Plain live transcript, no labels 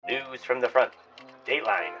News from the front.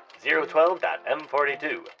 Dateline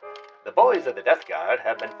 012.M42. The boys of the Death Guard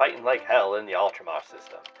have been fighting like hell in the Ultramar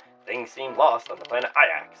system. Things seem lost on the planet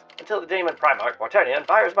Ajax, until the demon Primarch Mortarion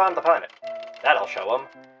fires bomb the planet. That'll show 'em.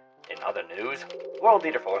 In other news, World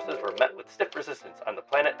Leader forces were met with stiff resistance on the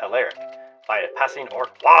planet Alaric by a passing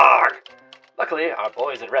orc warg. Luckily, our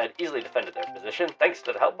boys in red easily defended their position thanks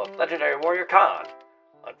to the help of legendary warrior Khan.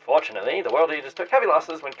 Unfortunately, the World Eaters took heavy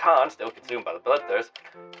losses when Khan, still consumed by the bloodthirst,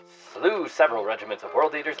 slew several regiments of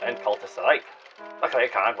World Eaters and cultists alike. Luckily,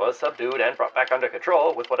 Khan was subdued and brought back under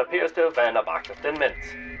control with what appears to have been a box of Thin Mints.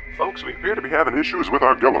 Folks, we appear to be having issues with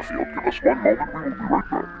our Gela field. Give us one moment, we will be right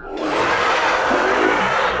back.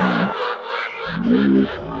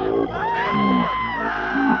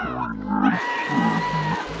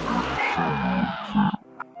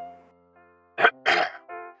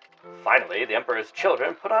 Finally, the Emperor's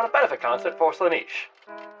children put on a benefit concert for Slaanesh.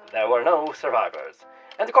 There were no survivors,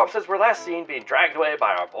 and the corpses were last seen being dragged away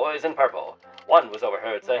by our boys in purple. One was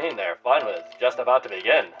overheard saying their fun was just about to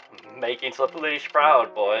begin. Making Slaanesh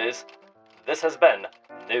proud, boys. This has been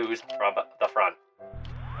News from the Front.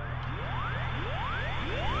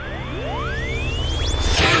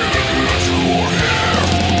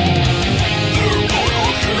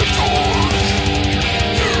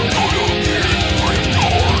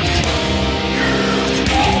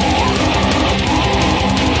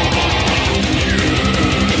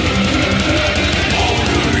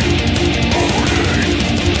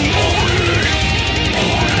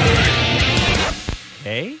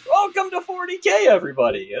 Hey, welcome to 40K,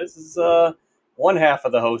 everybody. This is one half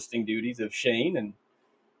of the hosting duties of Shane and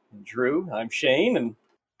Drew. I'm Shane, and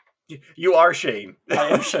you are Shane. I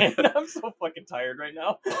am Shane. I'm so fucking tired right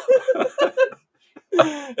now.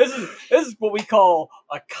 This is what we call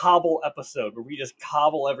a cobble episode, where we just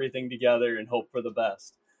cobble everything together and hope for the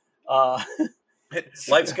best.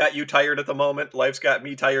 Life's got you tired at the moment. Life's got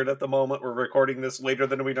me tired at the moment. We're recording this later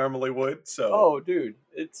than we normally would. So, oh, dude,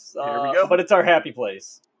 it's here we go. But it's our happy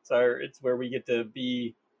place. It's where we get to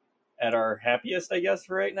be at our happiest, I guess,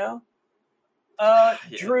 for right now. Yeah.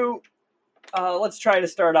 Drew, let's try to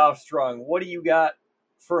start off strong. What do you got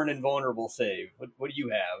for an invulnerable save? What do you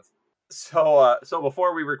have? So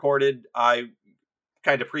before we recorded, I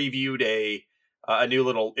kind of previewed a new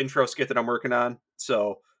little intro skit that I'm working on.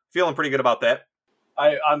 So feeling pretty good about that.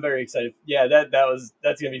 I'm very excited. Yeah,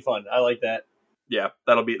 that's gonna be fun. I like that. Yeah,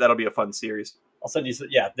 that'll be a fun series. I'll send you.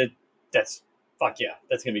 That's fuck yeah.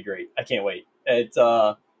 That's gonna be great. I can't wait. It's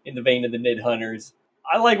in the vein of the Nid Hunters.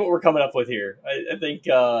 I like what we're coming up with here. I think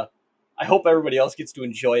I hope everybody else gets to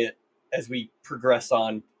enjoy it as we progress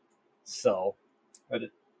on. So,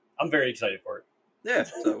 I'm very excited for it. Yeah.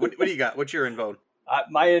 So what do you got? What's your invone?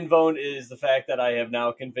 My invone is the fact that I have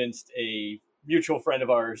now convinced a mutual friend of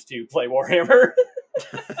ours to play Warhammer.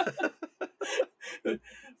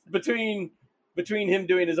 Between him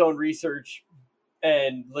doing his own research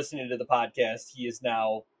and listening to the podcast, he is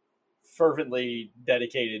now fervently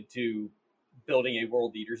dedicated to building a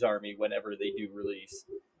World Eaters army whenever they do release.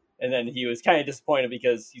 And then he was kind of disappointed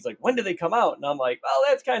because he's like, when do they come out? And I'm like, well,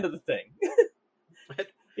 that's kind of the thing.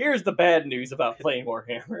 Here's the bad news about playing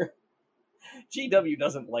Warhammer. GW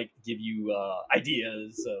doesn't like to give you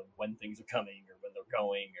ideas of when things are coming or when they're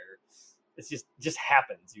going, or it's just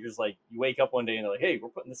happens. You're just like, you wake up one day and they're like, hey, we're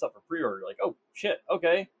putting this up for pre-order. You're like, oh shit,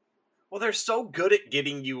 okay. Well, they're so good at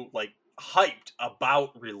getting you like hyped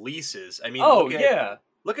about releases. I mean,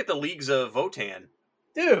 look at the Leagues of Votann,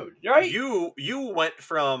 dude. Right? You went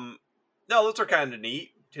from no, those are kind of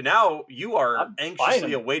neat to now you are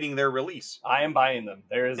anxiously awaiting their release. I am buying them.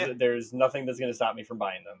 There's nothing that's going to stop me from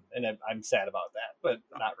buying them, and I'm sad about that, but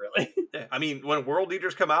not really. Yeah, I mean, when World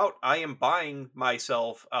Eaters come out, I am buying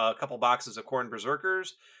myself a couple boxes of Khorne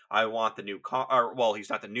Berserkers. I want the new well, he's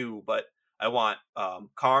not the new, but I want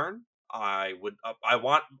Karn. I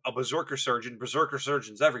want a Berserker Surgeon. Berserker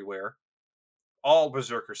Surgeons everywhere. All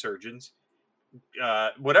Berserker Surgeons.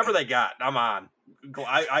 Whatever they got, I'm on.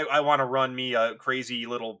 I want to run me a crazy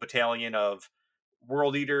little battalion of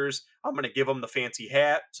World Eaters. I'm going to give them the fancy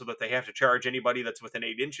hat so that they have to charge anybody that's within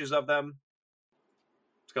 8 inches of them.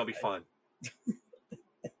 It's going to be fun.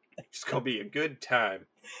 It's going to be a good time.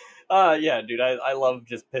 Yeah, dude, I love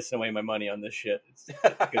just pissing away my money on this shit. It's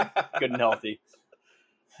good and healthy.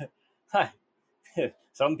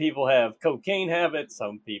 Some people have cocaine habits.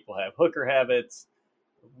 Some people have hooker habits.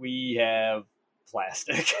 We have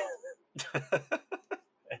plastic.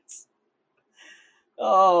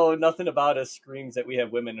 Nothing about us screams that we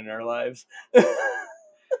have women in our lives.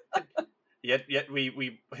 Yet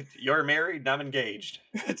you're married and I'm engaged.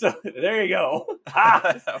 So there you go.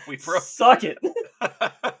 We broke. Suck it.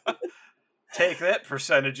 Take that,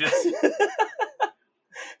 percentages.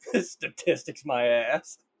 Statistics, my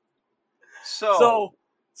ass. So,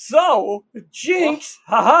 Jinx,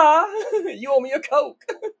 haha, you owe me a Coke.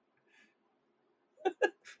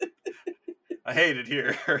 I hate it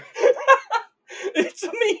here. It's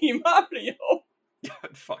me, Mario.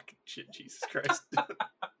 Fucking shit, Jesus Christ.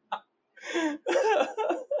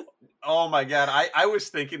 Oh my god, I was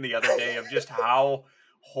thinking the other day of just how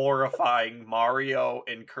horrifying Mario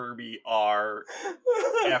and Kirby are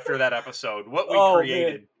after that episode. What we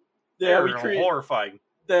created. Man. Yeah, we created horrifying.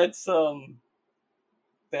 That's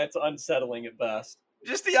unsettling at best.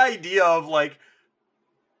 Just the idea of like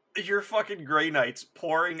your fucking Grey Knights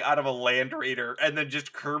pouring out of a Land Raider and then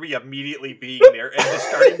just Kirby immediately being there and just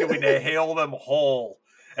starting to inhale them whole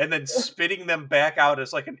and then spitting them back out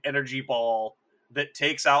as like an energy ball that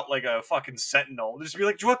takes out like a fucking sentinel. Just be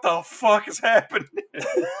like, what the fuck is happening?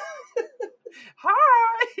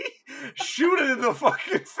 Hi! Shoot it in the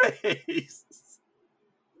fucking face.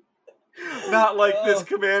 Not like this,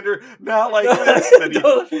 Commander. Not like this.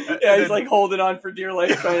 He's like holding on for dear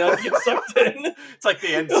life, trying not to get sucked in. It's like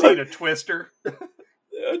the end scene of Twister.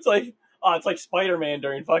 It's like Spider-Man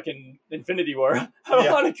during fucking Infinity War. I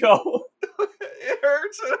don't want to go. It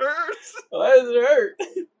hurts. Why does it hurt?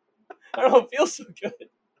 I don't feel so good.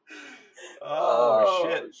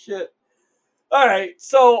 Oh, shit. All right,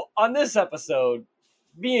 so on this episode,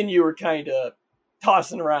 me and you were kind of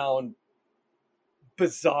tossing around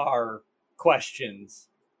bizarre questions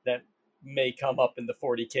that may come up in the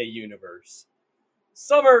 40K universe.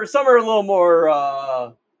 Some are a little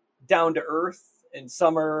more down to earth, and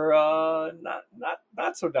some are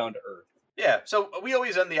not so down to earth. Yeah, so we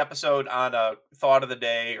always end the episode on a thought of the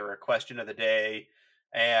day or a question of the day,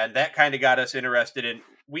 and that kind of got us interested in.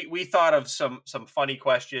 We thought of some funny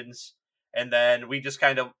questions, and then we just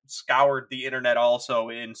kind of scoured the internet also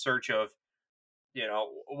in search of,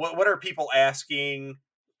 what are people asking,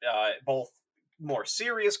 both more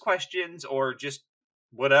serious questions or just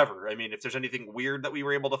whatever. I mean, if there's anything weird that we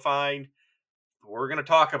were able to find, we're going to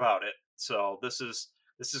talk about it. So this is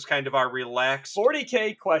kind of our relaxed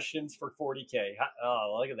 40K questions for 40K.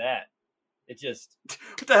 Oh, look at that. It just...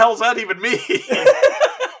 What the hell does that even mean?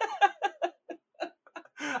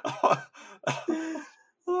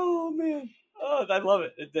 Oh, man. Oh, I love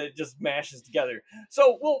it. It just mashes together.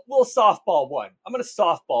 So we'll softball one. I'm going to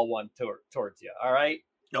softball one towards you, all right?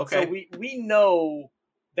 Okay. So we know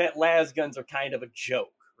that las guns are kind of a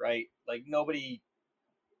joke, right? Like, nobody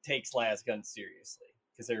takes las guns seriously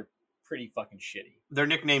because they're pretty fucking shitty. They're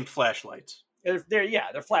nicknamed flashlights. They're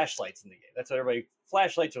flashlights in the game. That's what everybody...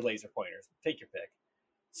 Flashlights or laser pointers. Take your pick.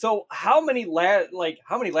 So how many las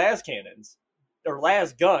cannons or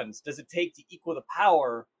las guns does it take to equal the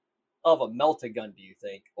power of a melta-gun, do you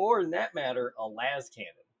think? Or in that matter, a las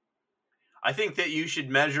cannon? I think that you should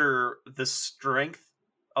measure the strength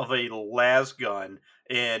of a las gun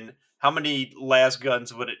in how many las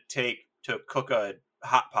guns would it take to cook a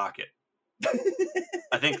Hot Pocket.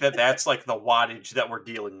 I think that's like the wattage that we're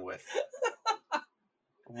dealing with.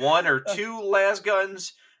 1 or 2 las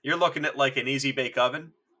guns, you're looking at like an easy bake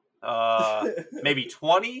oven. Maybe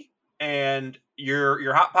 20, and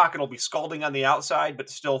your Hot Pocket will be scalding on the outside, but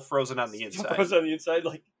still frozen on the inside. Frozen on the inside,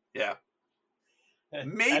 like... Yeah.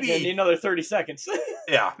 Maybe... I need another 30 seconds.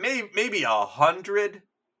 Yeah, maybe 100.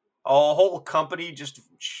 A whole company just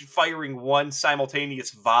firing one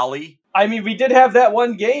simultaneous volley. I mean, we did have that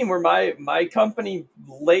one game where my company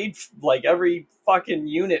laid, like, every fucking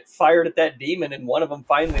unit fired at that demon, and one of them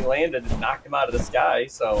finally landed and knocked him out of the sky,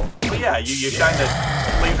 so... Well, yeah, you shined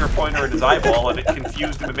a laser pointer at his eyeball, and it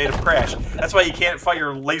confused him and made him crash. That's why you can't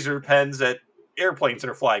fire laser pens at airplanes that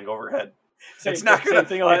are flying overhead. They're not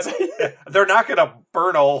going to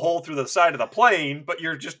burn a hole through the side of the plane, but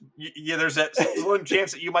there's that slim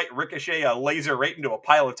chance that you might ricochet a laser right into a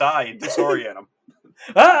pilot's eye and disorient him.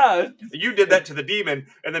 You did that to the demon,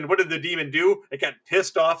 and then what did the demon do? It got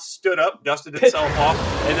pissed off, stood up, dusted itself off,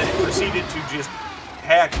 and then it proceeded to just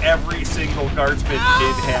hack every single guardsman in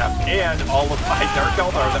half, and all of my Dark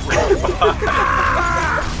Eldar that were nearby.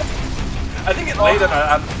 I think it landed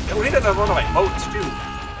on one of my boats, too.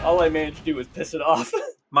 All I managed to do was piss it off.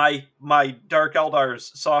 My Dark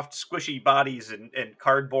Eldar's soft, squishy bodies and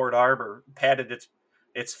cardboard armor padded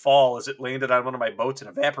its fall as it landed on one of my boats and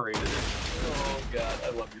evaporated it. Oh god, I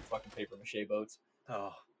love your fucking paper mache boats.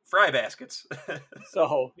 Oh, fry baskets.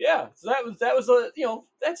 So yeah, so that was a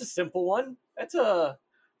that's a simple one. That's a.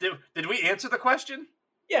 Did we answer the question?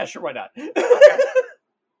 Yeah, sure. Why not? Okay.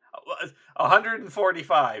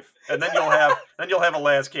 145, and then you'll have a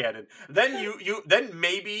las cannon. Then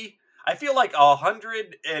maybe I feel like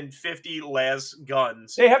 150 las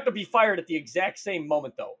guns. They have to be fired at the exact same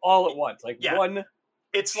moment, though, all at once, like one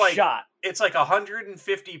it's like shot. It's like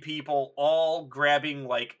 150 people all grabbing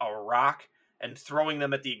like a rock and throwing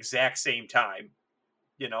them at the exact same time.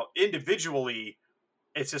 You know, individually,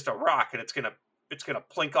 it's just a rock and it's gonna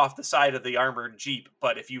plink off the side of the armored jeep.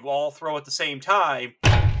 But if you all throw at the same time,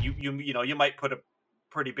 you might put a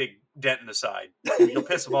pretty big dent in the side. You'll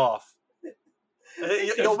piss them off.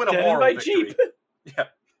 You'll win a moral victory. Jeep. Yeah.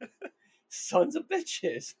 Sons of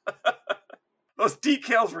bitches. Those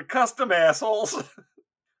decals were custom, assholes.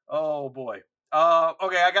 Oh boy.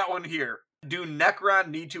 Okay, I got one here. Do Necron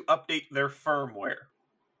need to update their firmware?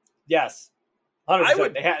 Yes.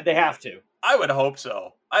 100%. They have to. I would hope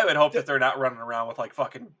so. I would hope that they're not running around with like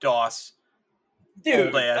fucking DOS.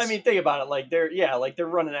 Dude, I mean, think about it. Like they're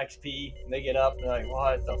running XP. And they get up and they're like,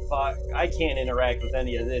 what the fuck? I can't interact with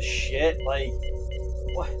any of this shit. Like,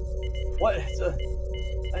 what?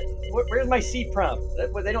 Where's my C prompt?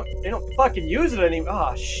 They don't fucking use it anymore.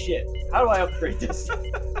 Oh shit! How do I upgrade this?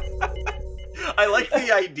 I like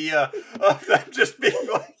the idea of them just being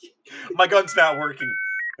like, my gun's not working.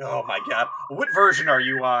 Oh my god. What version are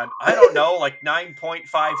you on? I don't know, like 9.53?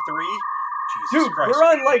 Jesus Dude, Christ. we're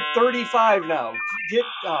on like 35 now.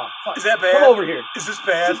 Fuck. Is that bad? Come over here. Is this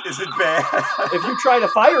bad? Is it bad? If you try to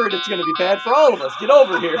fire it, it's going to be bad for all of us. Get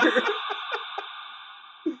over here.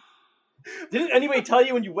 Didn't anybody tell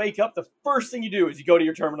you when you wake up, the first thing you do is you go to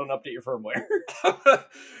your terminal and update your firmware?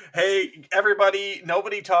 Hey, everybody,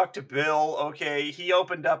 nobody talked to Bill, okay? He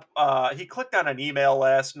opened up, he clicked on an email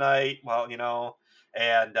last night, well, you know,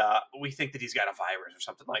 and we think that he's got a virus or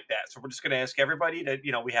something like that. So we're just going to ask everybody to,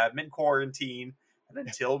 you know, we have him in quarantine, and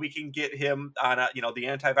until we can get him on a, you know, the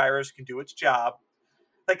antivirus can do its job.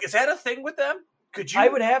 Like, is that a thing with them? Could you? I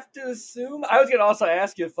would have to assume. I was going to also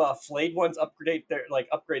ask you if Flayed ones upgrade their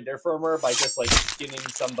firmware by just like skinning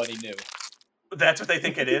somebody new. That's what they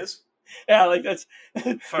think it is? Yeah, like that's.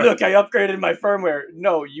 Look, I upgraded my firmware.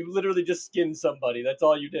 No, you literally just skinned somebody. That's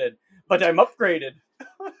all you did. But I'm upgraded.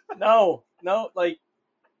 No, like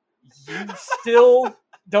you still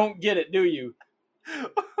don't get it, do you?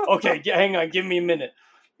 Okay, hang on. Give me a minute.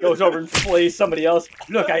 Goes over and flays somebody else.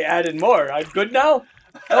 Look, I added more. I'm good now.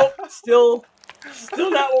 Nope, still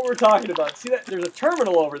not what we're talking about. See that? There's a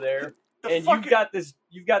terminal over there, and you've got this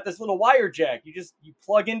little wire jack. You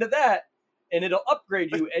plug into that, and it'll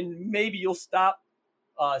upgrade you, and maybe you'll stop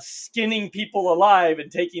skinning people alive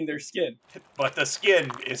and taking their skin. But the skin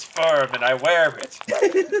is firm, and I wear it.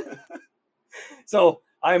 So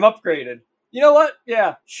I'm upgraded. You know what?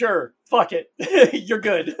 Yeah, sure. Fuck it. You're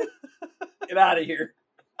good. Get out of here,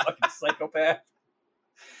 fucking psychopath.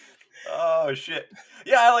 Oh shit!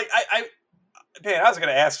 Yeah, I man, I was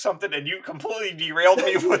gonna ask something, and you completely derailed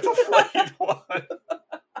me with the flayed one.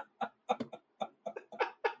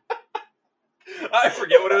 I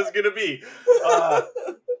forget what it was gonna be. I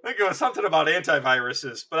think it was something about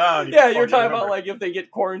antiviruses, but I don't even you were talking remember. about like if they get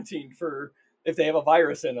quarantined for if they have a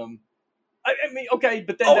virus in them. I mean, okay,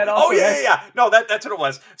 but then that also yeah. No, that's what it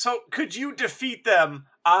was. So could you defeat them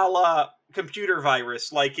a la computer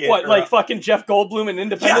virus, like in like fucking Jeff Goldblum in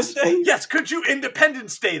Independence Day? Yes, could you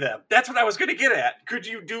Independence Day them? That's what I was going to get at. Could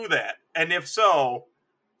you do that? And if so,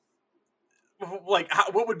 like,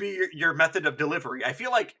 what would be your method of delivery?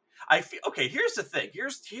 Okay, here's the thing.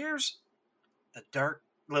 Here's the dark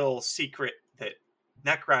little secret that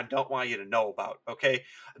Necron don't want you to know about, okay?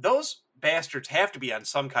 Those bastards have to be on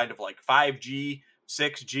some kind of like 5G,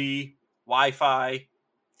 6G, Wi-Fi,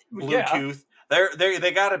 Bluetooth. Yeah.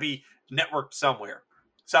 They got to be networked somewhere,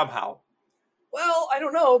 somehow. Well, I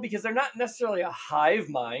don't know, because they're not necessarily a hive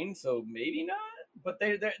mind, so maybe not. But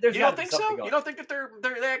there's you don't think so? You don't think that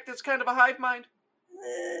they act as kind of a hive mind?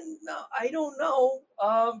 No, I don't know.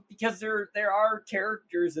 Because there are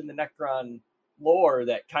characters in the Necron lore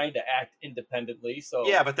that kind of act independently. So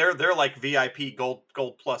yeah, but they're like VIP gold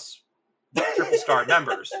plus triple star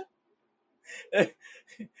members.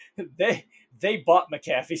 They bought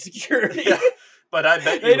McAfee security. Yeah, but I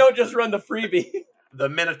bet they don't just run the freebie. The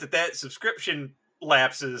minute that subscription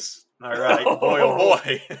lapses, all right, boy, oh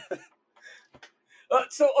boy.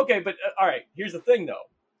 So okay, but all right. Here's the thing, though.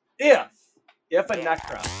 If a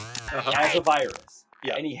Necron has a virus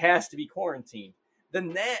and he has to be quarantined,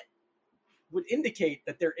 then that would indicate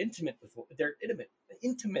that they're intimate with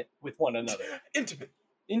one another. Intimate.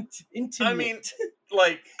 I mean,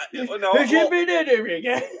 like, no.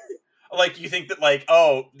 Like, you think that, like,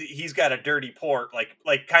 oh, he's got a dirty port,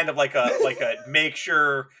 like kind of like a make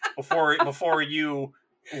sure before you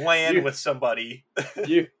land with somebody,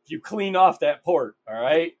 you clean off that port, all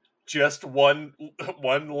right? Just one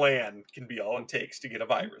land can be all it takes to get a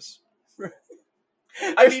virus.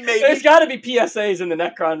 I mean, maybe there's got to be PSAs in the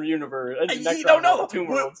Necron universe. You don't know.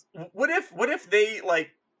 What if they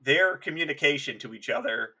like their communication to each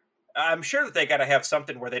other? I'm sure that they got to have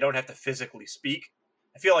something where they don't have to physically speak.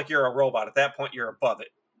 I feel like you're a robot at that point. You're above it,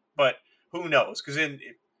 but who knows? Because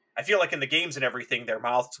I feel like in the games and everything, their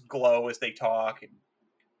mouths glow as they talk, and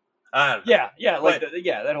I don't know.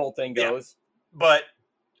 Yeah, that whole thing goes. Yeah, but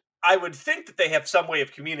I would think that they have some way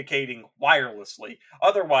of communicating wirelessly.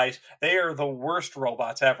 Otherwise, they are the worst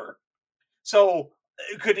robots ever. So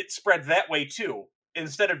could it spread that way too?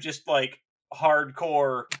 Instead of just like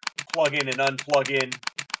hardcore plug in and unplug in,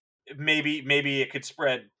 maybe it could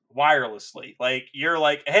spread wirelessly. Like you're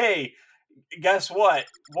like, hey, guess what?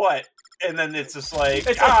 What? And then it's just like,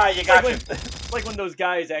 you got like when those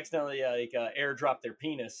guys accidentally airdrop their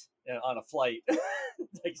penis on a flight.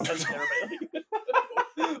 Like send it to everybody.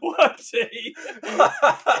 Whoopsie.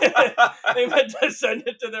 They meant to send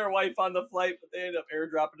it to their wife on the flight, but they ended up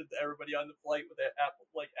airdropping it to everybody on the flight with their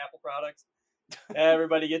Apple products.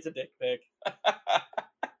 Everybody gets a dick pic.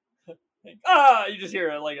 You just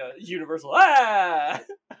hear like a universal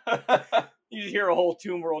You just hear a whole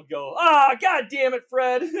Tomb World go, god damn it,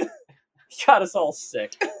 Fred. Got us all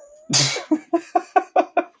sick.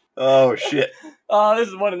 Oh shit. This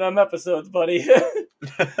is one of them episodes, buddy.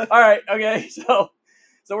 All right, okay, so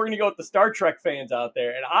we're gonna go with the Star Trek fans out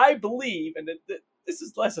there, and I believe, and this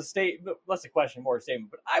is less a question, more a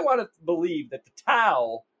statement, but I want to believe that the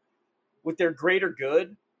Tau, with their greater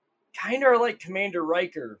good, kind of are like Commander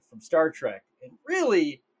Riker from Star Trek, and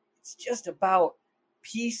really, it's just about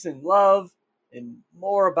peace and love, and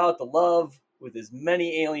more about the love with as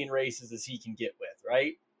many alien races as he can get with,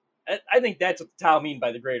 right? I think that's what the Tau mean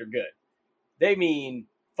by the greater good. They mean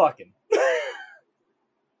fucking.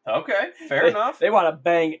 Okay, fair enough. They want to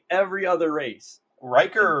bang every other race.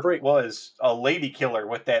 Riker was a lady killer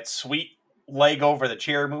with that sweet leg over the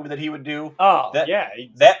chair move that he would do. Oh,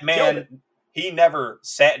 that man, he never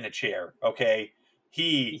sat in a chair, okay?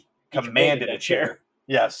 He commanded a chair.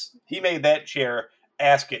 Yes, he made that chair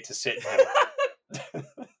ask it to sit in him.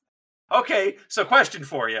 Okay, so question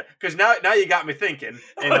for you, because now you got me thinking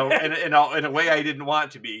in a way I didn't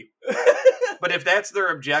want to be. But if that's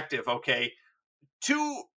their objective, okay,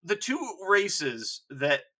 the two races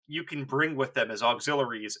that you can bring with them as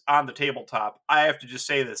auxiliaries on the tabletop, I have to just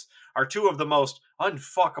say this, are two of the most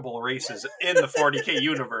unfuckable races in the 40k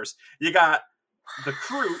universe. You got the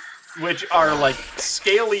Crew, which are like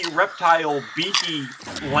scaly, reptile, beaky,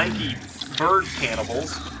 lanky bird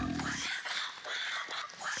cannibals.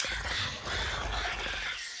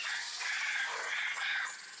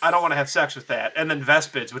 I don't want to have sex with that. And then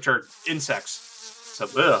Vespids, which are insects. So,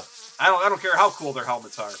 I don't care how cool their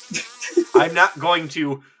helmets are. I'm not going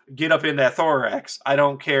to get up in that thorax. I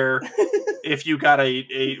don't care if you got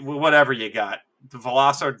a whatever you got. The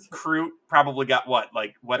Velociraptor probably got what?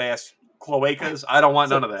 Like wet-ass cloacas? I don't want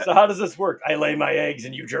none of that. So how does this work? I lay my eggs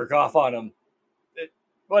and you jerk off on them.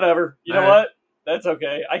 Whatever. You know what? That's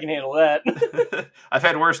okay. I can handle that. I've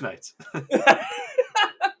had worse nights.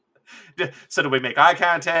 So do we make eye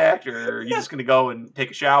contact, or are you just going to go and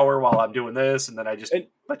take a shower while I'm doing this, and then I just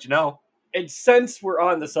let you know? And since we're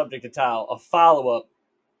on the subject of Tau, a follow-up.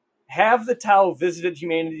 Have the Tau visited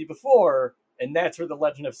humanity before, and that's where the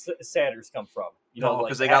legend of satyrs come from. You know,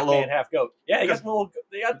 because they got little... half goat. Yeah, they got goat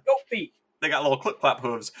feet. They got little clip-clop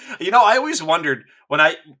hooves. You know, I always wondered, when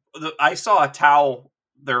I saw a Tau,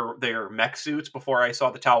 their mech suits, before I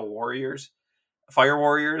saw the Tau warriors, Fire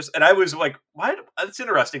Warriors, and I was like, why? That's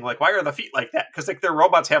interesting. Like, why are the feet like that? Because like their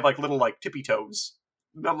robots have like little like tippy toes.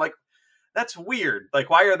 And I'm like, that's weird. Like,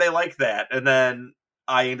 why are they like that? And then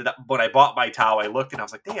I ended up, when I bought my Tau, I looked and I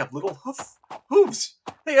was like, they have little hooves.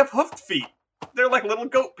 They have hoofed feet. They're like little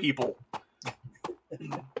goat people.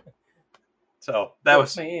 So that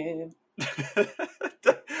was. Man.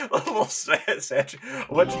 A little sad.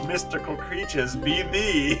 What mystical creatures be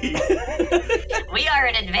thee? We are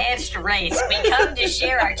an advanced race. We come to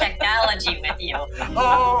share our technology with you.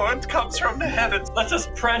 Oh, it comes from the heavens. Let's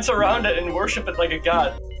just prance around it and worship it like a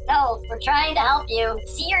god. No, we're trying to help you.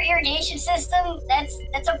 See your irrigation system?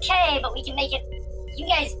 That's okay, but we can make it. You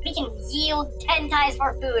guys, we can yield 10 times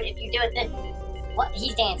more food if you do it. What?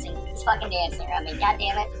 He's dancing. He's fucking dancing around me. God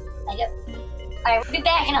damn it. Alright, we'll be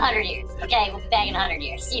back in 100 years. Okay, we'll be back in 100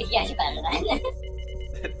 years. See if you guys are better than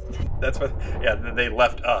that. That's what... Yeah, they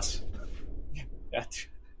left us.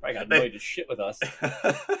 I got annoyed to shit with us.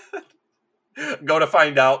 Go to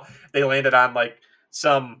find out they landed on, like,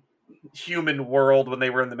 some human world when they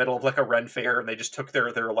were in the middle of, like, a Ren fair, and they just took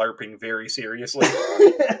their LARPing very seriously.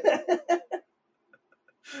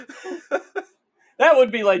 That That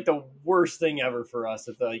would be like the worst thing ever for us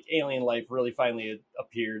if like alien life really finally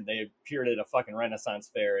appeared. They appeared at a fucking Renaissance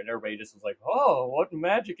fair, and everybody just was like, "Oh, what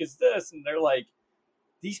magic is this?" And they're like,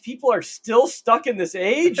 "These people are still stuck in this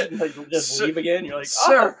age," and like just leave again. You're like,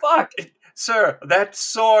 "Oh, fuck." Sir, that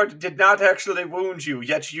sword did not actually wound you,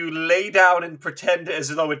 yet you lay down and pretend as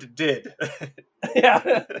though it did.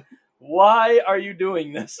 Yeah. Why are you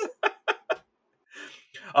doing this?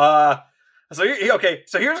 So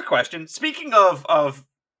here's a question. Speaking of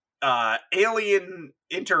alien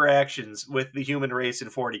interactions with the human race in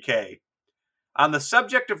 40K, on the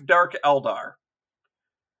subject of Dark Eldar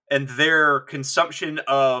and their consumption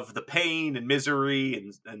of the pain and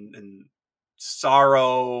misery and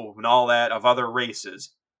sorrow and all that of other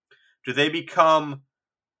races, do they become...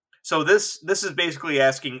 So this is basically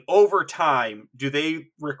asking, over time, do they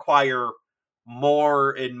require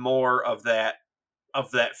more and more of that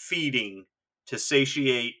feeding to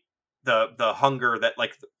satiate the hunger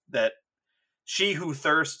that she who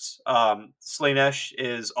thirsts, Slaanesh,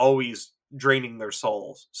 is always draining their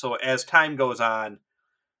souls. So as time goes on,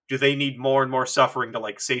 do they need more and more suffering to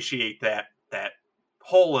like satiate that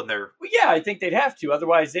hole in their... Well, yeah, I think they'd have to.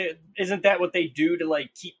 Otherwise, isn't that what they do to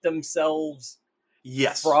like keep themselves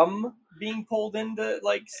from being pulled into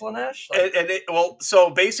like Slaanesh? Like, So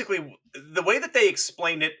basically, the way that they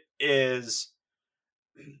explain it is,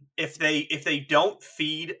 if they don't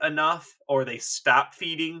feed enough or they stop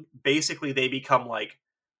feeding, basically they become like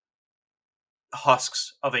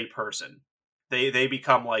husks of a person. They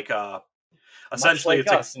become like essentially much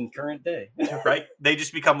like us in current day, right? They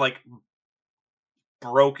just become like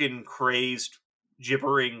broken, crazed,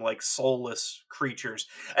 gibbering, like soulless creatures.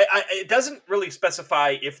 It doesn't really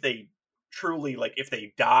specify if they truly, like, if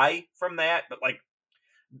they die from that, but like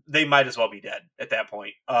they might as well be dead at that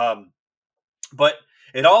point. But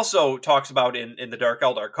it also talks about in the Dark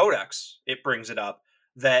Eldar Codex, it brings it up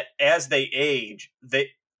that as they age,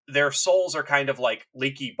 their souls are kind of like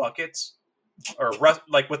leaky buckets, or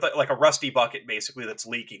like with like a rusty bucket basically that's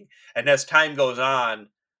leaking, and as time goes on,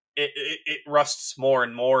 it rusts more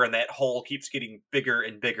and more, and that hole keeps getting bigger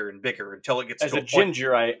and bigger and bigger until it gets as to a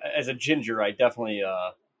ginger. As a ginger, I definitely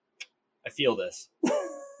I feel this.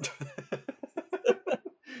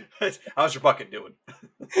 How's your bucket doing?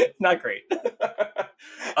 Not great.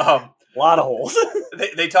 A lot of holes.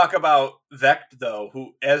 They talk about Vect, though,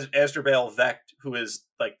 who Asdrubal Vect, who is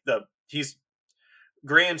like he's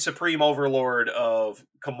Grand Supreme Overlord of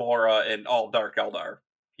Gamora and all Dark Eldar.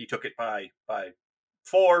 He took it by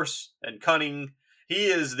force and cunning. He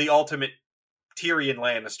is the ultimate Tyrion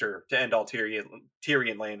Lannister to end all Tyrion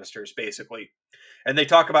Lannisters, basically. And they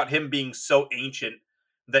talk about him being so ancient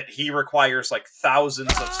that he requires like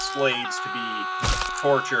thousands of slaves to be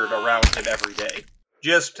tortured around him every day,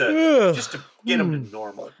 just to get him to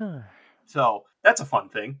normal. So that's a fun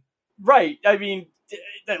thing, right? I mean,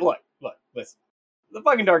 look, listen. The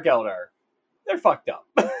fucking Dark Eldar, they're fucked up.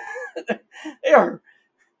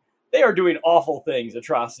 They are doing awful things,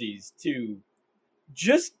 atrocities, to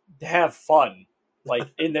just have fun, like,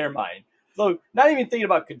 in their mind. So, not even thinking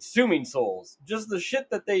about consuming souls, just the shit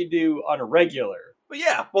that they do on a regular. But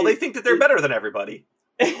yeah, well, they think that they're better than everybody.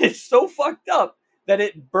 It's so fucked up that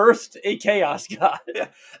it burst a chaos god. Yeah.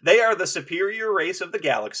 They are the superior race of the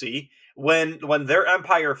galaxy. When their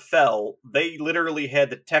empire fell, they literally had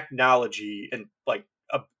the technology and like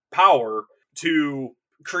a power to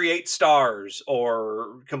create stars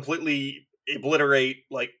or completely obliterate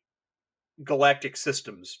like galactic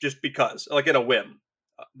systems just because, like, at a whim.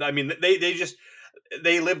 I mean,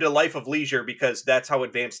 they lived a life of leisure because that's how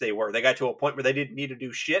advanced they were. They got to a point where they didn't need to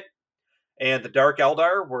do shit, and the Dark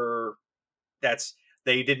Eldar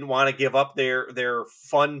they didn't want to give up their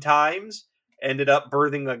fun times. Ended up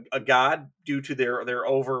birthing a god due to their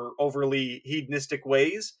overly hedonistic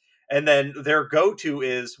ways, and then their go-to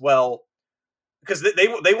is, well, because they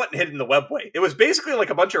went and hid in the webway. It was basically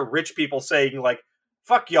like a bunch of rich people saying like,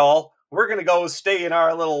 "Fuck y'all, we're gonna go stay in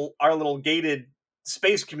our little gated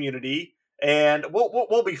space community, and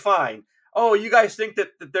we'll be fine. Oh, you guys think that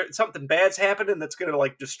there something bad's happening that's gonna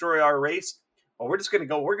like destroy our race? Well,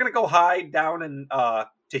 we're gonna go hide down in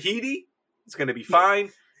Tahiti. It's gonna be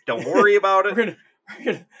fine. Don't worry about it."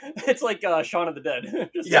 It's like Shaun of the Dead.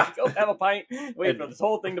 Just Yeah. like, go have a pint, wait for this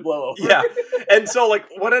whole thing to blow over. Yeah. And so like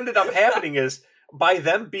what ended up happening is, by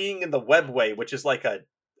them being in the webway, which is like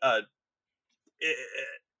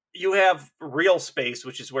you have real space,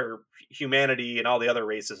 which is where humanity and all the other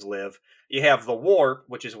races live. You have the warp,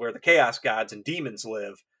 which is where the chaos gods and demons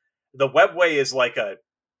live. The webway is like a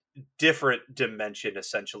different dimension,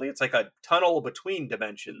 essentially. It's like a tunnel between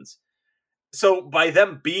dimensions. So by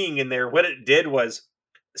them being in there, what it did was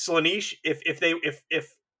Slaanesh,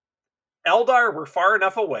 if Eldar were far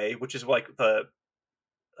enough away, which is like the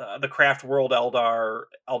craft world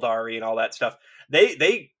Eldari and all that stuff,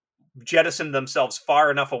 they jettisoned themselves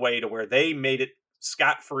far enough away to where they made it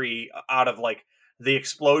scot-free out of like the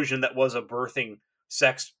explosion that was a birthing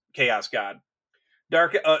sex chaos god.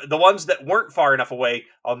 The ones that weren't far enough away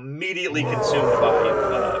immediately consumed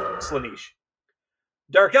by Slaanesh.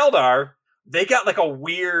 Dark Eldar, they got like a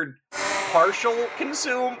weird partial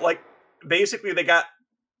consume. Like basically, they got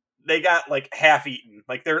like half eaten.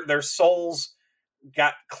 Like their souls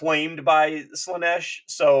got claimed by Slaanesh,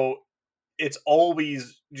 so it's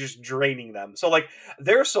always just draining them. So like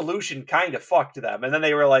their solution kind of fucked them, and then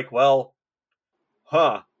they were like, well,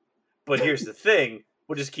 but here's the thing: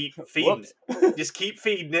 we'll just keep feeding it. Just keep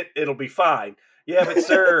feeding it; it'll be fine. Yeah, but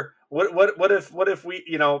sir, what if we,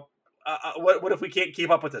 what if we can't keep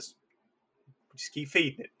up with this? Just keep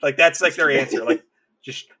feeding it. Like that's like their answer. Like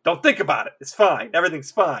just don't think about it. It's fine.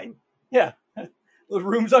 Everything's fine. Yeah, the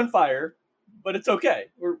room's on fire, but it's okay.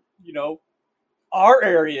 We're our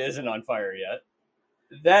area isn't on fire yet.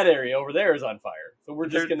 That area over there is on fire, so we're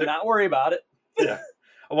just gonna not worry about it. Yeah,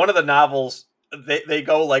 one of the novels. They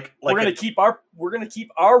go like we're gonna keep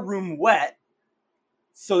our room wet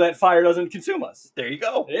so that fire doesn't consume us. There you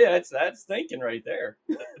go. Yeah, that's thinking right there.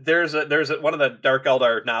 There's one of the Dark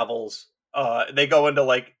Eldar novels. They go into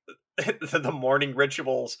like the morning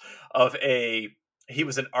rituals of he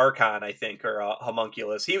was an Archon, I think, or a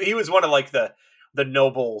homunculus. He was one of like the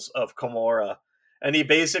nobles of Komora, and he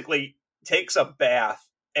basically takes a bath,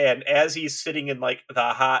 and as he's sitting in like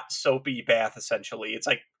the hot soapy bath, essentially, it's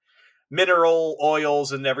like mineral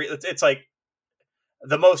oils and it's like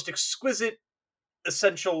the most exquisite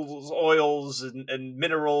essential oils and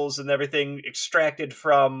minerals and everything extracted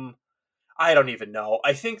from, I don't even know.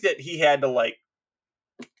 I think that he had to like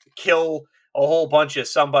kill a whole bunch of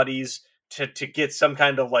somebodies to get some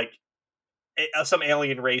kind of like some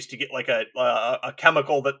alien race to get like a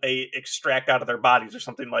chemical that they extract out of their bodies or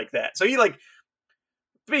something like that. So he like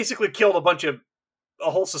basically killed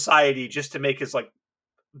a whole society just to make his like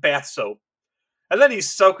bath soap. And then he's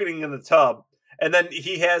soaking in the tub, and then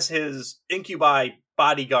he has his incubi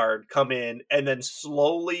bodyguard come in and then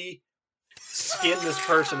slowly skin this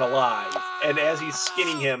person alive. And as he's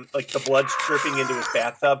skinning him, like the blood's dripping into his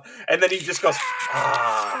bathtub, and then he just goes,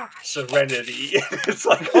 serenity. It's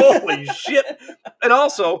like, holy shit. And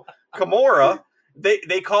also, Komora,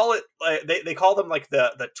 they call it they call them like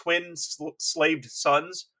the twin slaved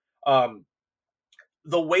sons.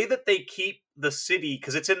 The way that they keep the city,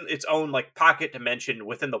 because it's in its own like pocket dimension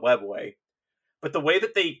within the webway, but the way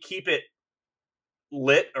that they keep it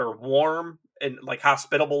lit or warm and like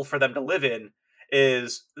hospitable for them to live in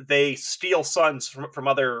is they steal suns from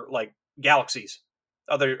other like galaxies,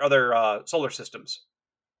 other solar systems.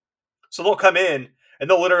 So they'll come in and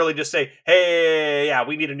they'll literally just say, hey, yeah,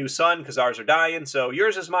 we need a new sun because ours are dying, so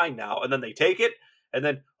yours is mine now. And then they take it, and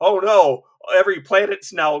then, oh no, every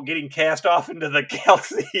planet's now getting cast off into the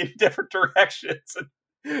galaxy in different directions.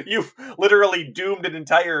 And you've literally doomed an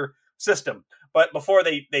entire system. But before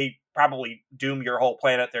they probably doom your whole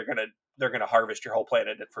planet, they're gonna harvest your whole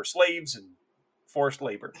planet for slaves and forced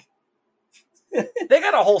labor. They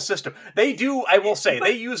got a whole system. They do, I will say,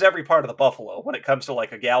 they use every part of the buffalo when it comes to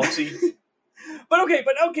like a galaxy. But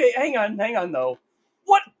okay, hang on though.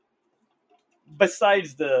 What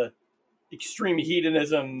besides the extreme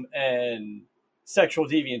hedonism and sexual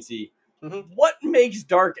deviancy, what makes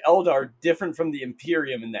Dark Eldar different from the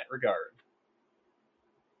Imperium in that regard?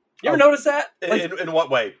 You ever notice that? Like, in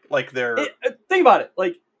what way? Like they're think about it.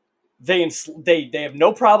 Like they have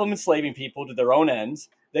no problem enslaving people to their own ends.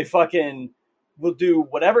 They fucking will do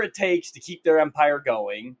whatever it takes to keep their empire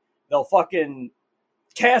going. They'll fucking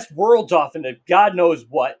cast worlds off into God knows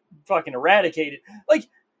what, fucking eradicate it. Like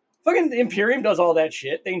fucking the Imperium does all that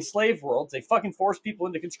shit. They enslave worlds. They fucking force people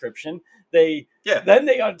into conscription. Then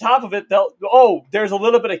they on top of it, there's a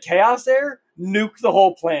little bit of chaos there. Nuke the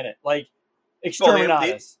whole planet. Like exterminate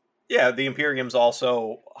us. Yeah, the Imperium's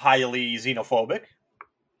also highly xenophobic.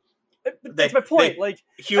 That's my point. Like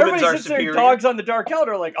humans are sits there, superior. dogs on the Dark Eldar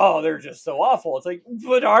are like, oh, they're just so awful. It's like,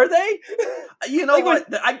 but are they? You know like, what?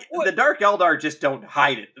 The Dark Eldar just don't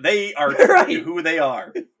hide it. They are who they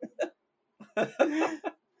are.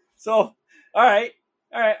 So, all right.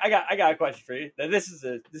 I got a question for you. Now, this is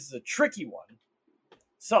a tricky one.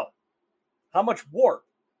 So, how much warp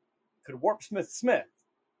could Warp Smith?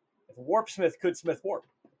 If a Warp Smith could Smith warp?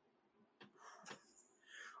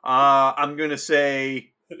 I'm gonna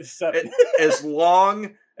say 7. as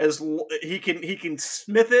long as he can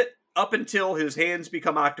smith it up until his hands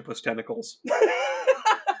become octopus tentacles.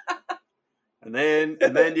 And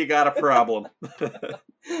then you got a problem.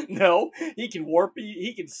 No, he can warp.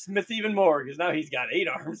 He can smith even more because now he's got 8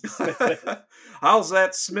 arms to smith with. How's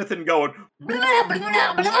that smithing going?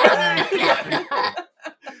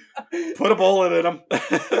 Put a bullet in him.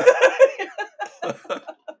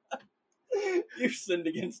 You've sinned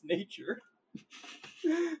against nature.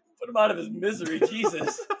 Put him out of his misery,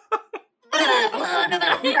 Jesus.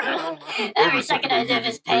 Every second of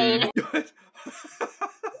his pain.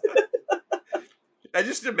 I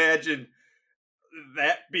just imagine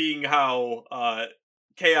that being how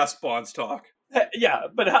chaos spawns talk. Yeah,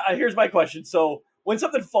 but here's my question. So when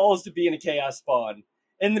something falls to being a chaos spawn,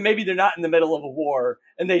 and maybe they're not in the middle of a war,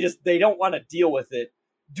 and they don't want to deal with it,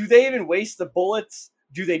 do they even waste the bullets?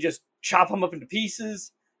 Do they just chop them up into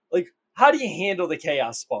pieces? Like, how do you handle the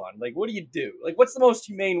chaos spawn? Like, what do you do? Like, what's the most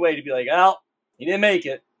humane way to be like, oh, he didn't make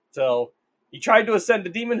it, so he tried to ascend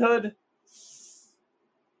to demonhood.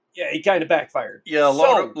 Yeah, he kind of backfired. Yeah,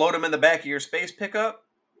 load him in the back of your space pickup,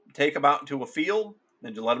 take him out into a field,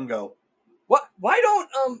 then just let him go. What? Why don't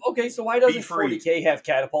okay? So why doesn't free. 40K have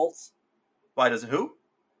catapults? Why doesn't who?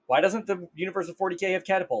 Why doesn't the universe of 40K have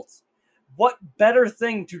catapults? What better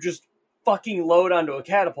thing to just fucking load onto a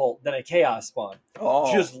catapult than a chaos spawn?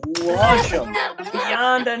 Oh, Just launch them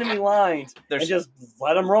beyond enemy lines and just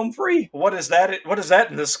let them roam free. What is that? What is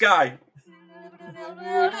that in the sky?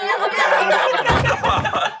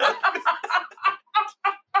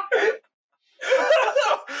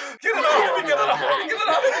 Get it off! Get it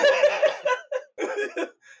off!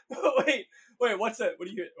 Wait, what's that? What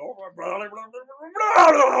do you get? Oh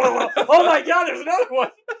my god, there's another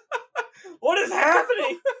one! What is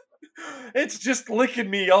happening? It's just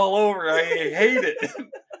licking me all over. I hate it.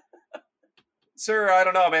 Sir, I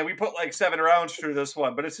don't know, man. We put like 7 rounds through this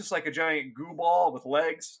one, but it's just like a giant goo ball with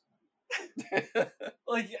legs.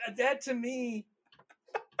 Like, that to me...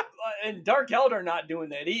 and Dark Eldar not doing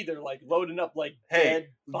that either, like loading up like dead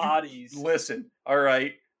bodies. Listen, all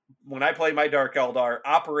right. When I play my Dark Eldar,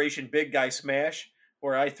 Operation Big Guy Smash,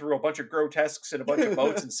 where I threw a bunch of grotesques in a bunch of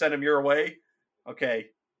boats and sent them your way. Okay,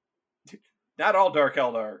 not all Dark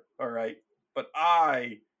Eldar, all right, but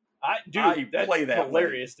I that's play that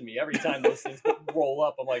hilarious way. to me every time those things roll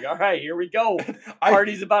up. I'm like, all right, here we go.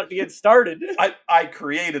 Party's about to get started. I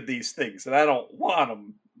created these things, and I don't want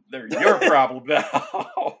them. They're your problem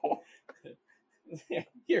now.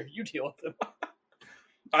 Here, you deal with them.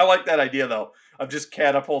 I like that idea, though, of just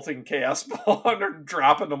catapulting Chaos Spawn or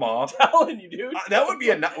dropping them off. I'm telling you, dude. That would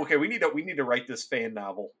be okay. We need to write this fan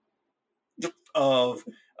novel of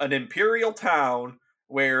an Imperial town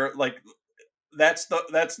where, like, that's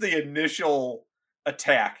the initial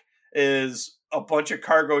attack is a bunch of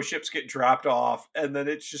cargo ships get dropped off, and then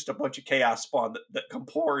it's just a bunch of Chaos Spawn that come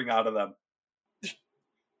pouring out of them.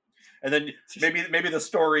 And then maybe the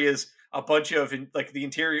story is a bunch of like the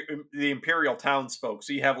Imperial townsfolk.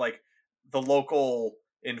 So you have like the local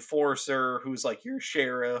enforcer who's like your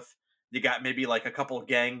sheriff. You got maybe like a couple of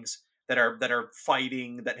gangs that are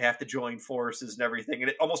fighting that have to join forces and everything. And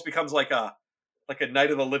it almost becomes like a Night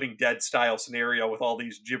of the Living Dead style scenario with all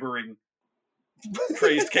these gibbering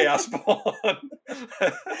crazed chaos spawn.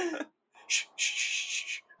 Shh.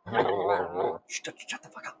 Shut the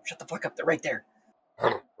fuck up. Shut the fuck up. They're right there.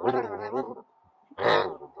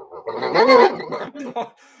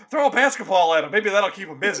 Throw a basketball at him. Maybe that'll keep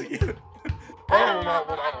him busy.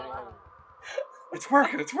 It's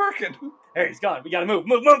working. Hey, he's gone. We gotta move.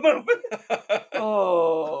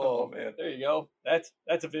 Oh man, there you go. That's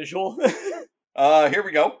a visual. Here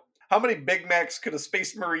we go. How many Big Macs could a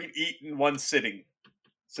Space Marine eat in one sitting?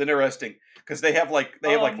 It's interesting because they have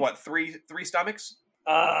what, three stomachs?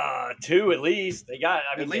 2 at least. They got.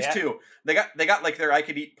 I mean, at least 2. They got like their I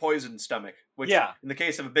could eat poison stomach, which in the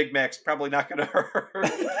case of a Big Mac's probably not going to hurt.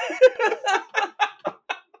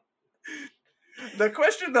 The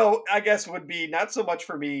question, though, I guess would be not so much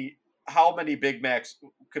for me how many Big Macs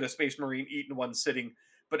could a Space Marine eat in one sitting,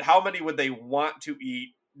 but how many would they want to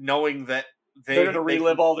eat, knowing that they're going to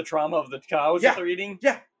relive all the trauma of the cows that they're eating.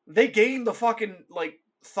 Yeah, they gain the fucking like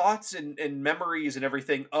thoughts and memories and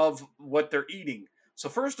everything of what they're eating. So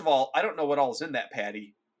first of all, I don't know what all's in that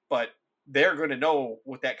patty, but they're going to know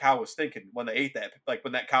what that cow was thinking when they ate that, like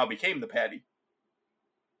when that cow became the patty.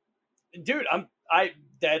 Dude,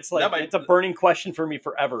 it's a burning question for me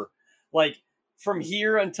forever. Like from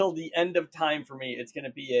here until the end of time for me, it's going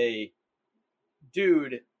to be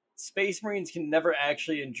Space Marines can never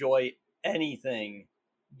actually enjoy anything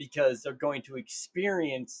because they're going to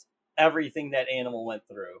experience everything that animal went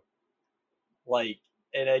through. Like,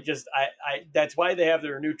 and I that's why they have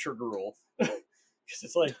their Nutrigruel. Because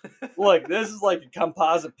it's like, look, this is like a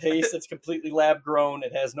composite paste that's completely lab grown.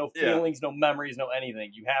 It has no Yeah. feelings, no memories, no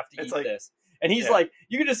anything. You have to It's eat like- this. And he's yeah. like,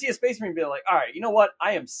 you can just see a Space Marine be like, all right, you know what?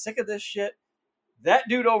 I am sick of this shit. That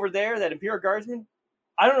dude over there, that Imperial Guardsman,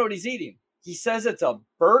 I don't know what he's eating. He says it's a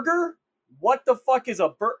burger. What the fuck is a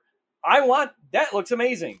burger? I want that. Looks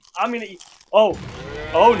amazing. I'm gonna eat. Oh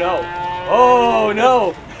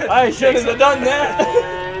no! I shouldn't have done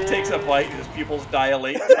that. Takes a bite, his pupils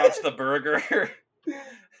dilate, drops the burger.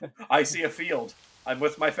 I see a field. I'm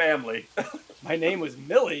with my family. My name was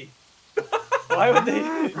Millie. Why would they?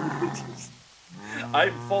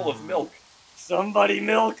 I'm full of milk. Somebody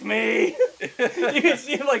milk me! You can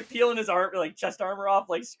see him like peeling his arm, like chest armor off,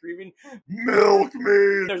 like screaming, "Milk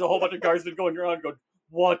me!" There's a whole bunch of guardsmen going around, going,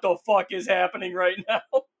 "What the fuck is happening right now?"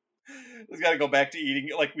 He's got to go back to eating,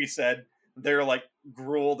 like we said. They're like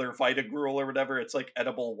gruel, their Vita gruel or whatever. It's like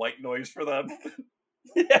edible white noise for them.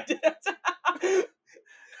 I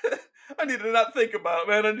need to not think about it,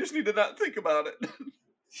 man. I just need to not think about it.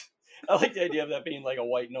 I like the idea of that being like a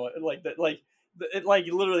white noise, like that, like it, like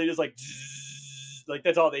literally just like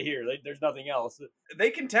that's all they hear. Like, there's nothing else.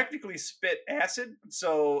 They can technically spit acid,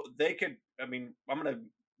 so they could. I mean, I'm gonna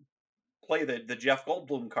play the Jeff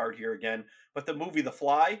Goldblum card here again. But the movie The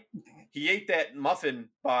Fly, he ate that muffin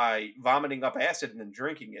by vomiting up acid and then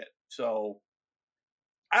drinking it. So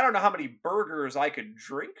I don't know how many burgers I could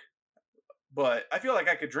drink, but I feel like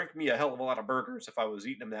I could drink me a hell of a lot of burgers if I was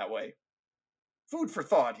eating them that way. Food for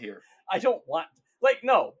thought here. I don't want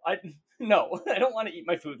no, I don't want to eat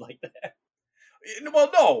my food like that.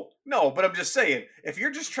 Well, no, but I'm just saying, if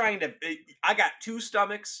you're just trying to, I got two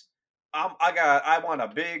stomachs. I want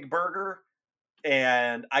a big burger,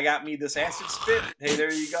 and I got me this acid spit. Hey,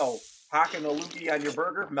 there you go. Hocking a loogie on your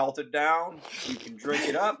burger, melt it down. You can drink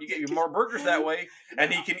it up. You get you more burgers that way,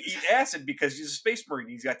 and he can eat acid because he's a Space Marine.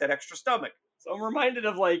 He's got that extra stomach. So I'm reminded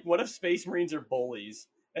of like, what if Space Marines are bullies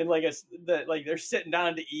and like they're sitting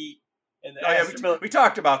down to eat, and we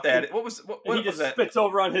talked about that. What was he just that? spits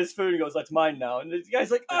over on his food and goes, "That's mine now." And the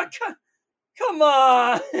guy's like, "Oh, come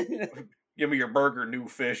on." Give me your burger, new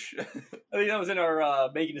fish. I think that was in our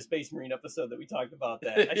Making a Space Marine episode that we talked about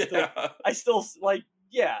that. I still like,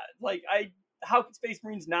 how could Space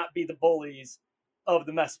Marines not be the bullies of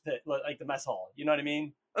the mess pit, like the mess hall? You know what I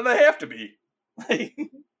mean? And they have to be. Like,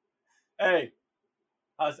 hey,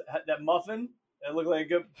 how's that muffin? That look like a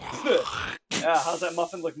good. Yeah, how's that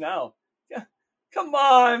muffin look now? Yeah, come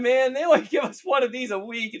on, man. They only give us one of these a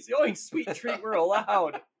week. It's the only sweet treat we're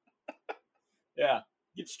allowed. Yeah.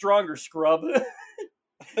 Get stronger, scrub.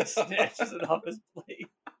 Snatches it off his plate.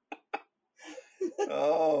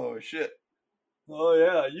 Oh, shit. Oh,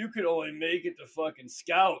 yeah, you could only make it to fucking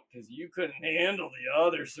scout because you couldn't handle the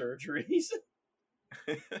other surgeries.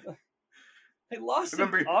 I lost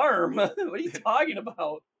an arm. What are you talking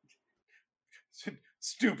about?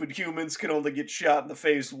 Stupid humans can only get shot in the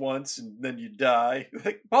face once and then you die.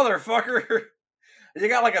 Like, motherfucker, you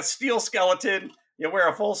got like a steel skeleton. You wear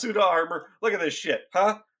a full suit of armor. Look at this shit,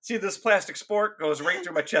 huh? See this plastic sport goes right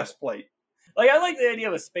through my chest plate. Like, I like the idea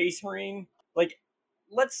of a Space Marine. Like,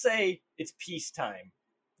 let's say it's peacetime.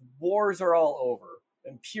 Wars are all over.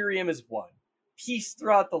 Imperium is won. Peace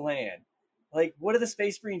throughout the land. Like, what do the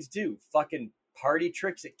Space Marines do? Fucking party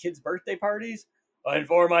tricks at kids' birthday parties? And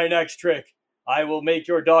for my next trick, I will make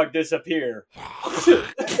your dog disappear. Oh,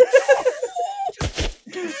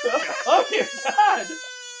 dear God.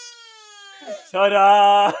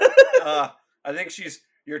 Ta-da! I think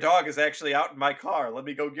your dog is actually out in my car. Let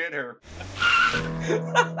me go get her.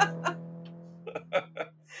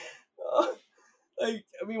 Like,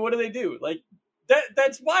 I mean, what do they do? Like,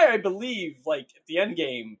 that's why I believe, like, at the end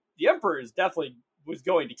game, the Emperor definitely was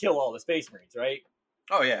going to kill all the Space Marines, right?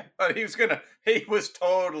 Oh, yeah. He was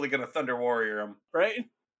totally gonna Thunder Warrior him. Right?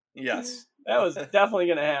 Yes. That was definitely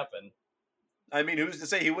gonna happen. I mean, who's to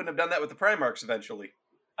say he wouldn't have done that with the Primarchs eventually?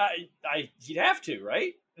 He'd have to,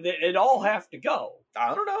 right? It'd all have to go.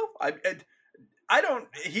 I don't know. I don't.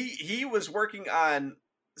 He was working on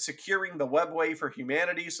securing the webway for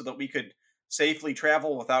humanity so that we could safely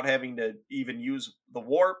travel without having to even use the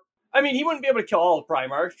warp. I mean, he wouldn't be able to kill all the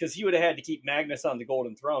Primarchs because he would have had to keep Magnus on the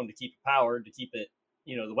Golden Throne to keep it powered, to keep it,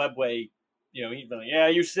 the webway. He'd be like, yeah,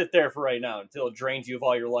 you sit there for right now until it drains you of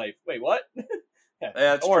all your life. Wait, what? Yeah,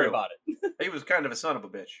 that's don't worry true. about it. He was kind of a son of a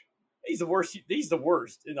bitch. He's the worst. He's the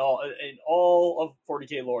worst in all of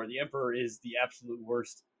 40K lore. The Emperor is the absolute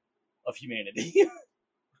worst of humanity.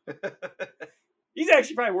 He's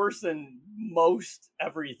actually probably worse than most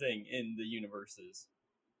everything in the universes.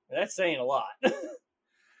 And that's saying a lot.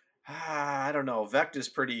 I don't know. Vect is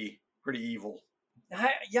pretty evil.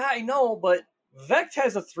 Yeah, I know, but Vecht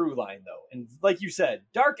has a through line, though. And like you said,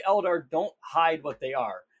 Dark Eldar don't hide what they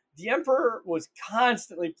are. The Emperor was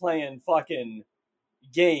constantly playing fucking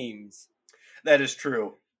games. That is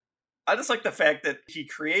true. I just like the fact that he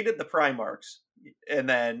created the Primarchs, and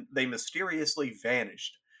then they mysteriously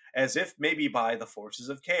vanished, as if maybe by the forces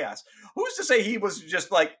of chaos. Who's to say he was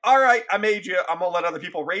just like, all right, I made you, I'm gonna let other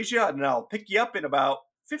people raise you, and I'll pick you up in about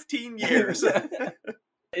 15 years.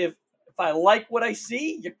 If I like what I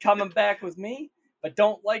see, you're coming back with me. If I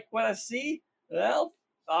don't like what I see, well,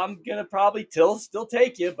 I'm gonna probably still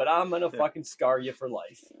take you, but I'm gonna fucking scar you for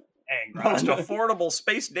life. Most Angron. affordable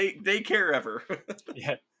space daycare ever.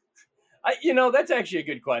 Yeah. That's actually a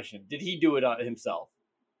good question. Did he do it himself?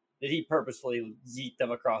 Did he purposefully yeet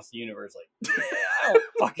them across the universe? Like, yeah, I don't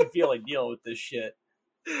fucking feel like dealing with this shit.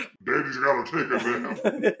 Daddy's gotta take a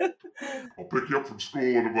nap. I'll pick you up from school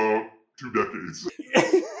in about 2 decades.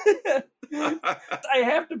 I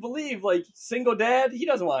have to believe, like, single dad, he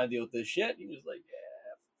doesn't want to deal with this shit. He was like,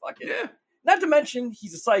 yeah, fuck it. Yeah. Not to mention,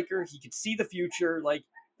 he's a psyker. He could see the future. Like,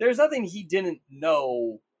 there's nothing he didn't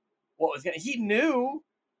know what was going to... He knew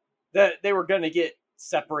that they were going to get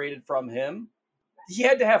separated from him. He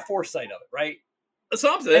had to have foresight of it, right?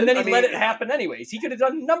 Something. And then he let it happen anyways. He could have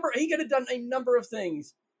done a number of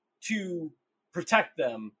things to protect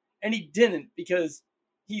them, and he didn't, because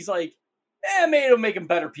he's like, maybe it'll make them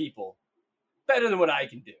better people. Better than what I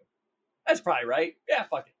can do. That's probably right. Yeah,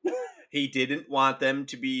 fuck it. He didn't want them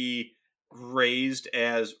to be raised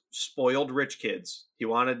as spoiled rich kids. He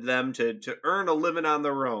wanted them to earn a living on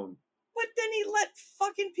their own. But then he let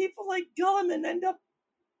fucking people like Gulliman end up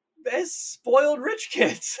as spoiled rich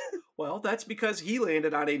kids. Well, that's because he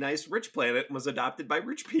landed on a nice rich planet and was adopted by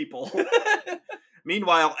rich people.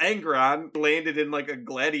 Meanwhile, Angron landed in like a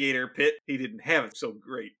gladiator pit. He didn't have it so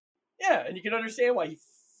great. Yeah, and you can understand why he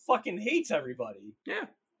fucking hates everybody. Yeah.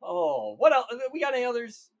 Oh, what else? We got any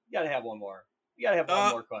others? You gotta have one more. You gotta have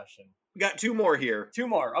one more question. We got 2 more here. 2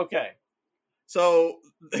 more, okay. So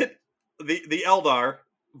the Eldar,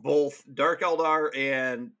 both Dark Eldar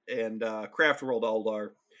and Craft World Eldar,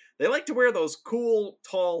 they like to wear those cool,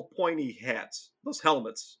 tall, pointy hats, those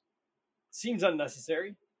helmets. Seems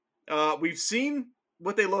unnecessary. We've seen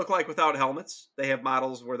what they look like without helmets. They have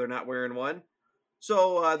models where they're not wearing one.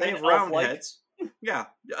 So they have round heads. Yeah,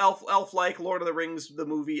 elf-like, Lord of the Rings, the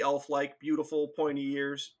movie, elf-like, beautiful, pointy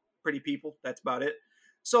ears, pretty people. That's about it.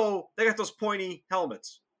 So they got those pointy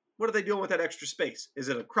helmets. What are they doing with that extra space? Is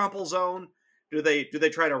it a crumple zone? Do they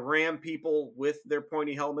try to ram people with their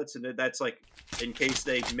pointy helmets, and that's like in case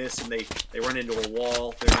they miss and they run into a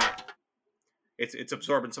wall, they're not. It's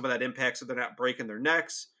absorbing some of that impact, so they're not breaking their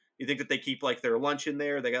necks. You think that they keep like their lunch in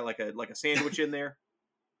there? They got like a sandwich in there.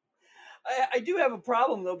 I do have a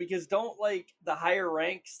problem though, because don't like the higher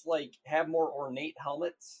ranks like have more ornate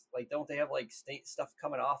helmets? Like, don't they have like state stuff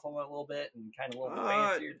coming off them a little bit and kind of a little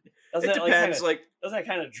fancier? It depends. Doesn't that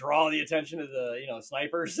kind of draw the attention of the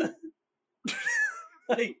snipers?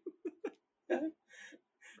 Like,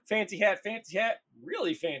 fancy hat,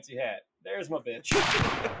 really fancy hat. There's my bitch.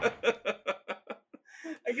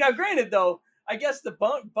 Now, granted though, I guess the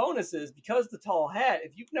bonus is, because the tall hat,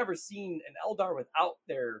 if you've never seen an Eldar without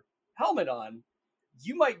their helmet on,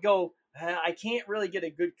 you might go, I can't really get a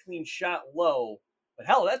good clean shot low, but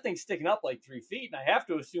hell, that thing's sticking up like 3 feet, and I have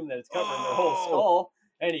to assume that it's covering their whole skull.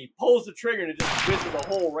 And he pulls the trigger and it just whizzes a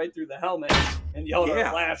hole right through the helmet, and the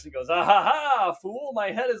Eldar laughs and goes, "Ah ha ha, fool!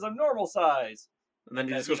 My head is a normal size." And then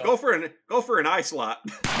he just goes, "Go for an eye slot."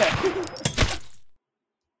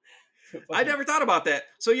 I never thought about that.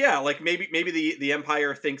 So yeah, like maybe the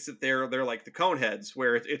Empire thinks that they're like the Coneheads,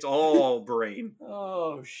 where it's all brain.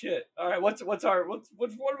 Oh shit! All right, what are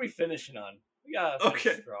we finishing on? We gotta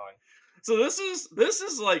finish strong. So this is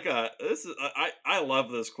I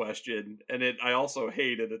love this question, and I also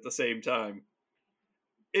hate it at the same time.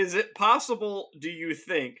 Is it possible, do you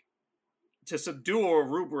think, to subdue a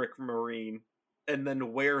Rubric Marine and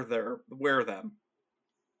then wear them?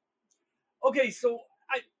 Okay, so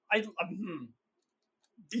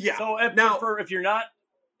yeah. So if you're not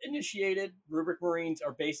initiated, Rubric Marines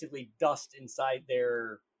are basically dust inside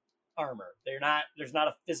their armor. There's not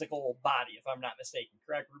a physical body, if I'm not mistaken.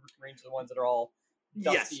 Correct? Rubric Marines are the ones that are all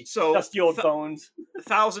dusty, yes. So dusty old bones.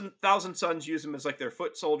 Thousand Sons use them as like their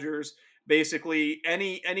foot soldiers. Basically,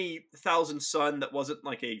 any Thousand Son that wasn't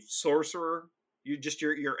like a sorcerer, you just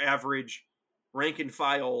your average rank and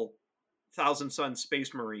file Thousand Son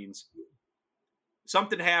Space Marines.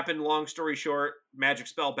 Something happened, long story short, magic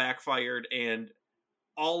spell backfired, and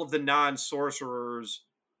all of the non-sorcerers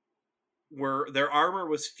their armor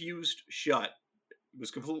was fused shut. It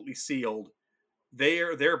was completely sealed.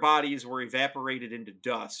 Their bodies were evaporated into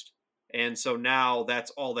dust, And so now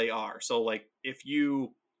that's all they are. So like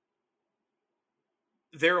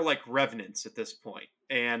they're like revenants at this point.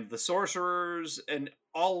 And the sorcerers and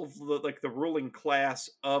all of the ruling class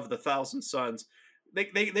of the Thousand Sons,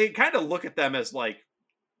 they kind of look at them as like,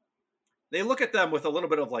 they look at them with a little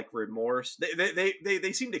bit of like remorse.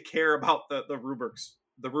 They seem to care about the Rubrics.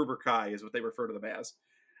 The Rubrici is what they refer to them as.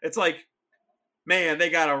 It's like, man, they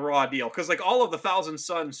got a raw deal, because like all of the Thousand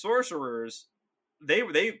Sun sorcerers,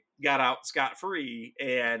 they got out scot-free,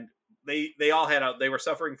 and they all they were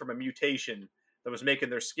suffering from a mutation that was making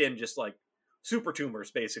their skin just like super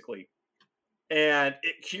tumors basically, and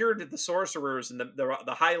it cured the sorcerers and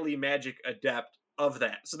the highly magic adept of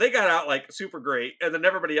that. So they got out like super great, and then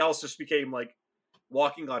everybody else just became like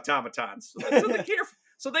walking automatons.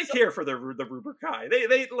 So they care for the Rubrici.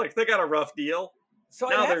 They got a rough deal. So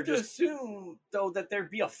I have to assume though that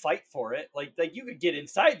there'd be a fight for it. Like you could get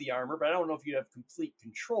inside the armor, but I don't know if you'd have complete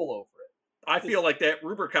control over it. I feel like that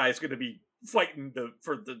Rubrici is going to be fighting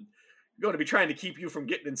going to be trying to keep you from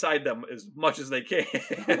getting inside them as much as they can.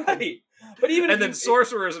 Right. But even then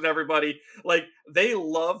sorcerers and everybody, like, they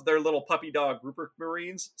love their little puppy dog Rupert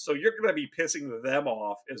Marines, so you're going to be pissing them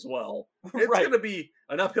off as well. It's going to be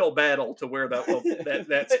an uphill battle to wear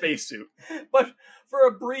that spacesuit. But for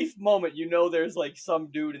a brief moment, there's like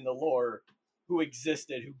some dude in the lore who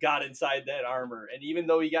existed, who got inside that armor, and even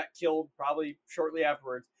though he got killed probably shortly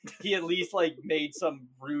afterwards, he at least like made some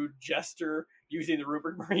rude gesture using the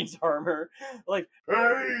Rupert Marine's armor, like,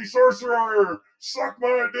 "Hey, sorcerer, suck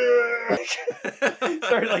my dick!"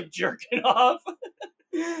 Started like jerking off.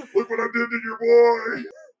 Look what I did to your boy.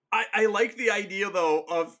 I like the idea though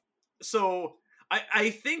of, so I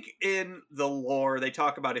think in the lore they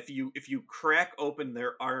talk about if you crack open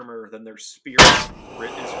their armor, then their spirit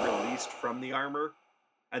is released from the armor,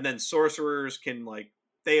 and then sorcerers can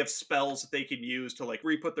they have spells that they can use to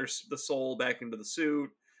re-put the soul back into the suit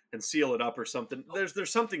and seal it up or something.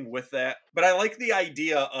 There's something with that. But I like the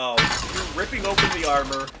idea of you ripping open the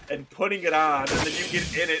armor and putting it on, and then you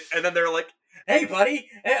get in it, and then they're like, "Hey, buddy,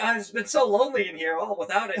 I've been so lonely in here, all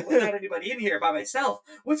without anybody in here by myself.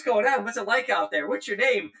 What's going on? What's it like out there? What's your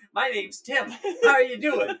name? My name's Tim. How are you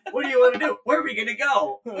doing? What do you want to do? Where are we going to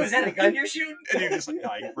go? Was that a gun you're shooting?" And you're just like,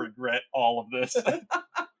 "I regret all of this.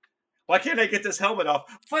 Why can't I get this helmet off?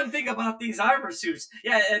 Fun thing about these armor suits,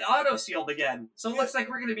 yeah, it auto-sealed again. So it looks like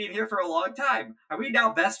we're going to be in here for a long time. Are we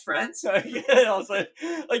now best friends?" Yeah,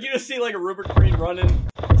 like you just see like a Rupert Green running,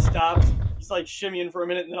 stops, he's like shimmying for a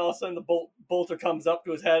minute, and then all of a sudden the bolter comes up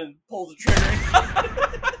to his head and pulls the trigger.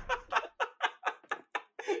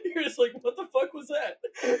 You're just like, what the fuck was that?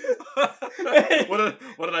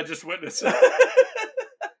 What did I just witness?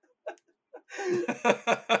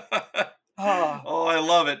 Oh, I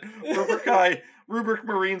love it. Rubric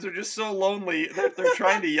Marines are just so lonely. They're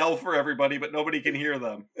trying to yell for everybody, but nobody can hear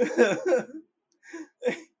them.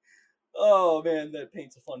 Oh, man, that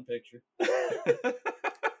paints a fun picture.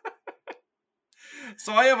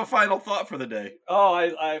 So I have a final thought for the day. Oh,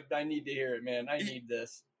 I need to hear it, man. I need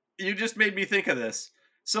this. You just made me think of this.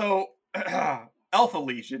 So, Alpha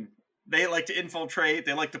Legion, they like to infiltrate.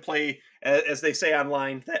 They like to play, as they say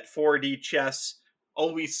online, that 4D chess,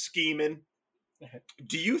 always scheming.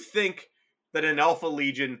 Do you think that an Alpha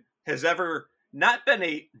Legion has ever not been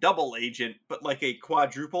a double agent, but like a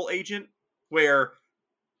quadruple agent, where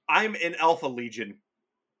I'm in Alpha Legion,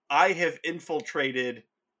 I have infiltrated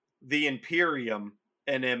the Imperium,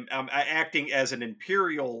 and I'm acting as an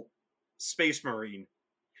Imperial Space Marine,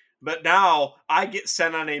 but now I get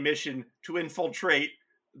sent on a mission to infiltrate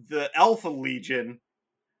the Alpha Legion,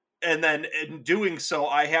 and then in doing so,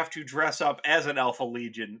 I have to dress up as an Alpha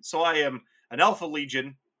Legion. So I am an Alpha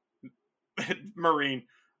Legion Marine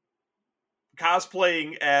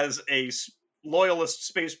cosplaying as a loyalist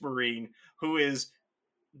Space Marine who is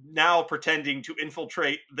now pretending to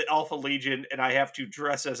infiltrate the Alpha Legion, and I have to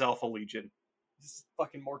dress as Alpha Legion. This is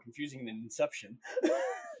fucking more confusing than Inception.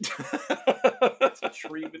 It's a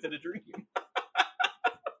tree within a dream.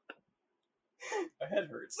 My head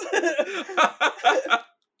hurts.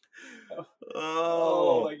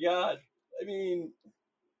 Oh my god. I mean,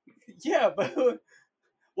 yeah, but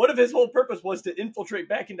what if his whole purpose was to infiltrate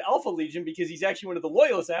back into Alpha Legion because he's actually one of the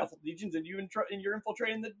loyalist Alpha Legions, and you're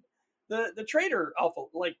infiltrating the traitor Alpha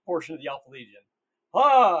portion of the Alpha Legion?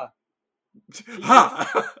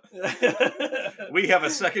 We have a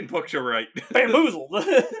second book to write. Bamboozled.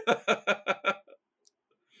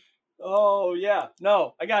 Oh yeah,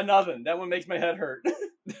 no, I got nothing. That one makes my head hurt.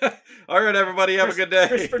 All right, everybody, have a good day.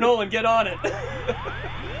 Christopher Nolan, get on it.